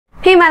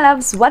Hey my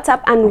loves, what's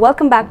up and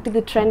welcome back to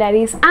the Trend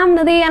Diaries. I'm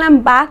Nidhi and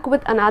I'm back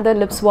with another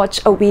lip swatch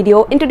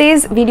video. In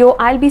today's video,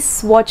 I'll be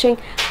swatching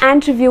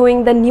and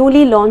reviewing the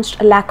newly launched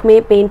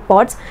Lakme paint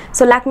pots.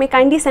 So Lakme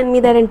kindly sent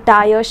me their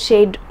entire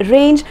shade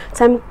range.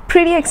 So I'm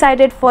pretty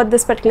excited for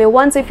this particular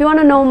one. So if you want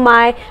to know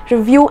my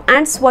review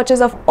and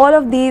swatches of all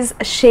of these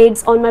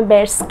shades on my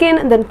bare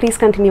skin, then please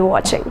continue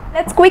watching.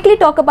 Let's quickly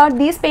talk about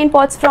these paint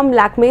pots from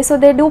Lakme. So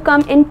they do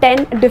come in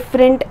 10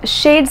 different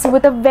shades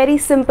with a very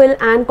simple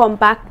and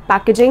compact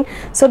packaging.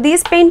 So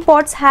these paint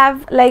pots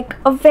have like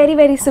a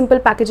very simple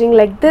packaging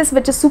like this,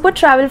 which is super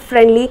travel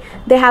friendly.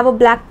 They have a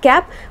black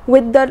cap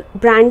with the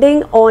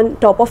branding on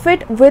top of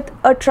it with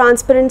a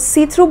transparent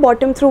see-through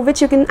bottom through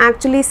which you can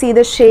actually see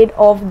the shade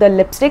of the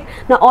lipstick.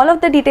 Now all of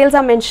the details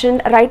are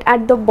mentioned right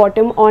at the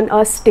bottom on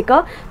a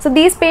sticker. So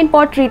these paint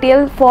pot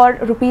retail for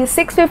rupees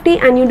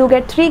 650 and you do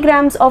get 3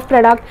 grams of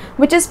product,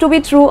 which is to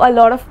be true a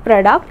lot of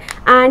product,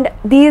 and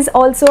these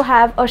also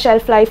have a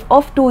shelf life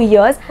of 2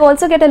 years. You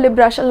also get a lip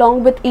brush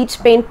along with each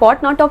paint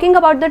pot. Now talking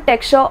about the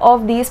texture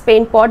of these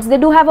paint pots, they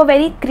do have a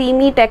very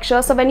creamy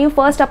texture. So when you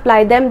first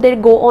apply them, they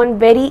go on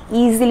very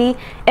easily,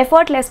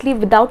 effortlessly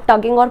without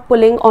tugging or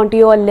pulling onto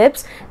your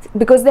lips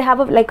because they have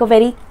a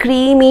very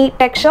creamy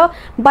texture,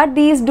 but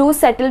these do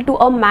settle to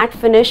a matte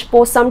finish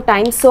post some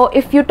time. So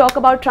if you talk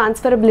about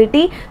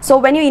transferability, so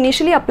when you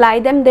initially apply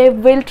them, they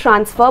will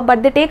transfer,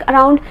 but they take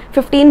around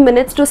 15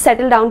 minutes to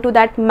settle down to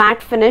that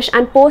matte finish,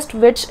 and post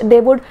which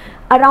they would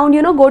around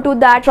go to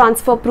that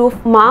transfer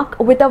proof mark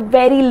with a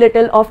very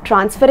little of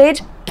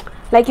transferage.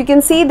 Like you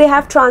can see, they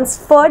have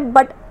transferred,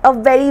 but a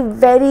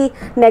very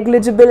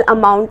negligible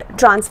amount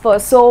transfer,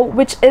 so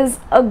which is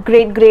a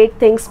great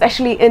thing,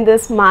 especially in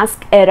this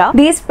mask era.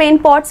 These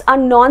paint pots are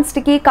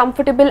non-sticky,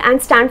 comfortable,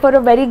 and stand for a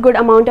very good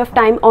amount of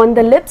time on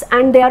the lips,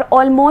 and they are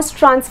almost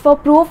transfer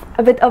proof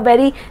with a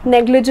very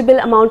negligible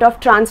amount of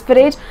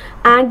transferage,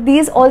 and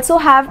these also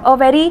have a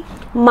very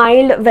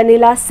mild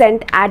vanilla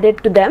scent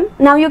added to them.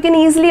 Now you can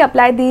easily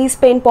apply these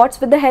paint pots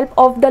with the help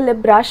of the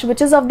lip brush,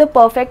 which is of the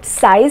perfect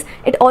size.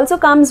 It also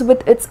comes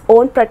with its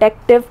own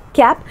protective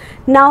cap.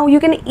 Now you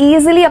can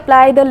easily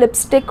apply the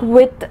lipstick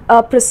with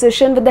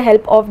precision with the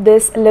help of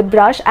this lip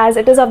brush, as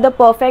it is of the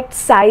perfect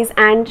size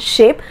and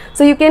shape.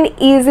 So you can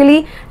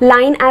easily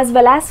line as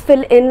well as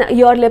fill in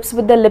your lips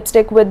with the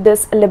lipstick with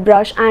this lip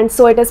brush, and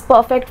so it is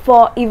perfect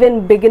for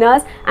even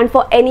beginners and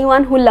for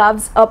anyone who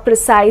loves a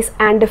precise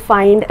and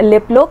defined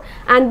lip look.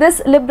 And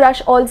this lip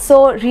brush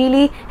also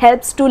really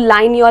helps to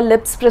line your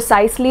lips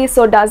precisely,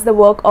 so does the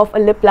work of a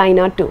lip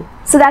liner too.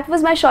 So that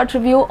was my short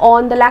review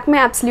on the Lakme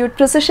Absolute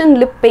Precision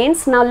Lip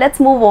Paints. Now let's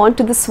move on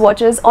to the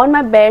swatches on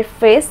my bare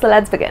face. So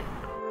let's begin.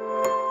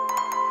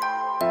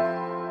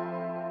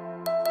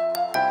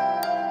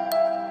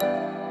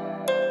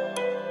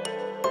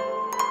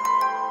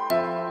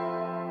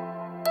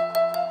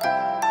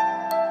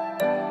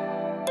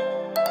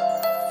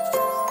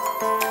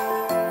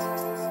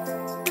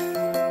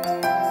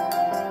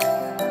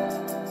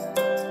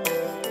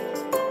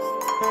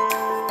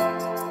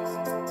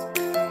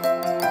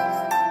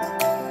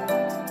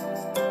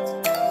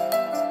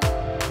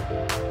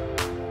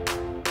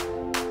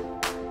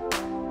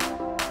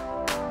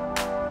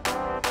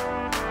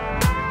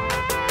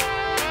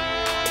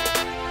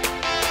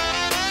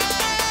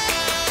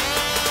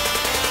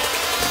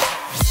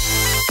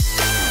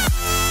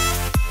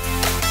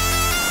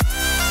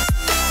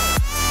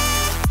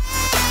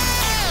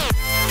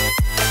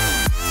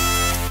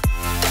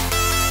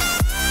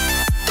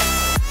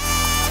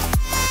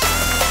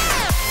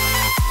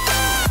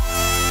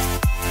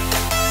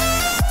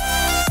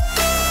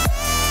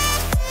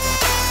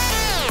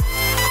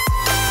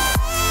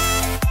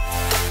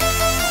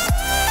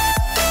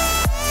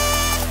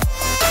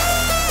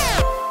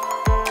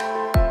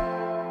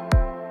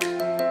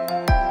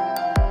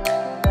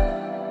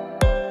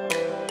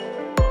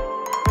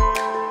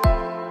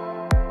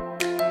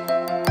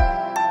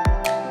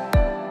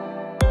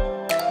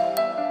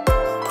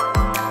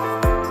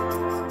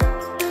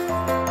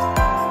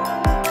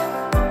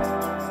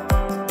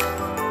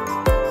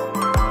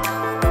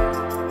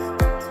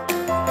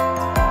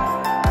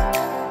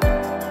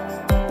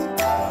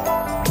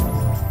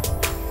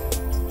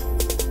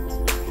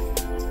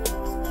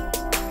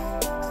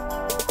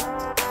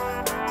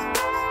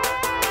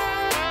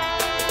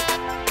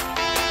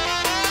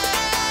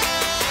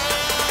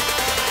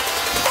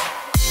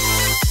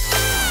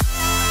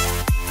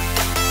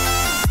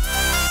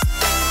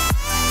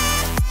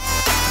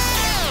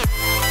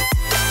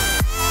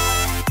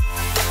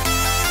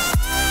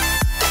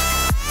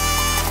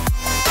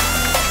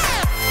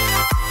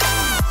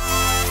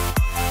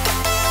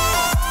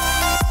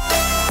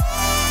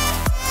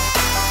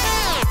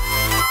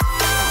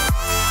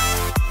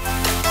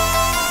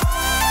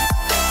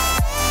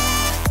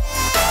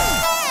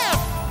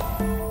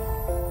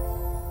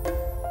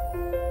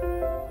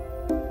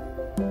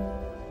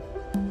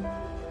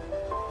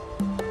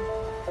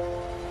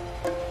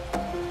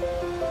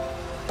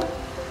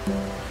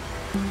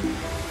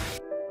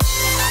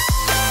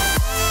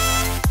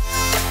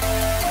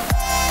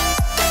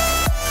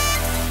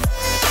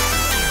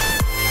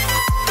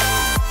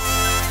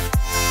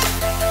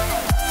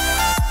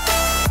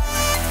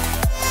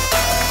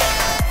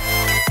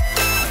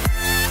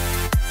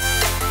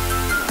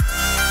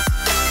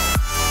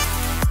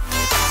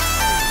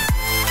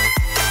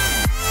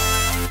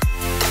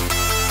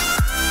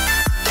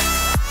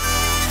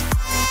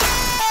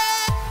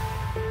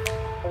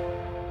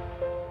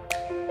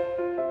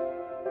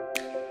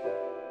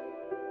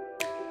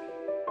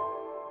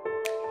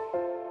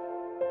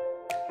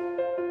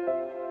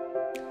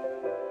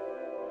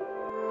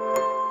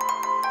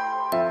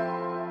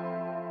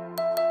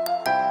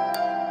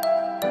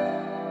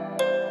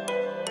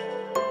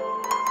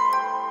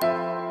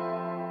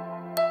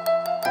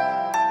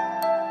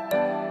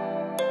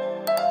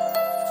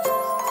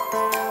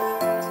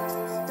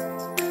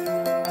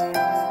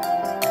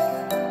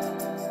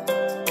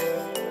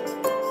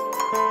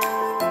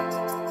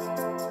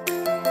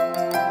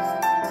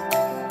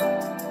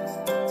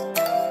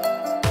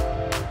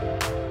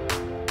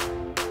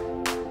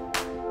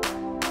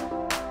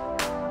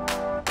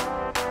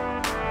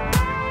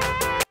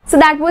 So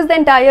that was the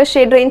entire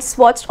shade range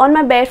swatched on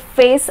my bare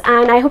face,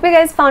 and I hope you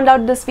guys found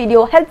out this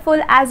video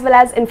helpful as well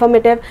as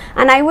informative.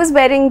 And I was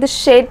wearing the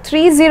shade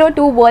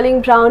 302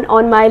 whirling brown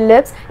on my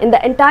lips in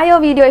the entire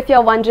video. If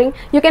you're wondering,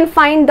 you can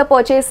find the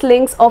purchase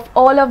links of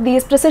all of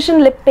these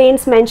precision lip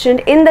paints mentioned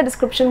in the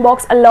description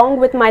box along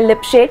with my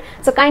lip shade.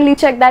 So kindly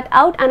check that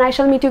out, and I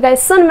shall meet you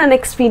guys soon in my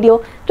next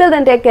video. Till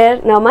then, take care,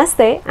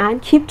 namaste,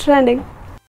 and keep trending.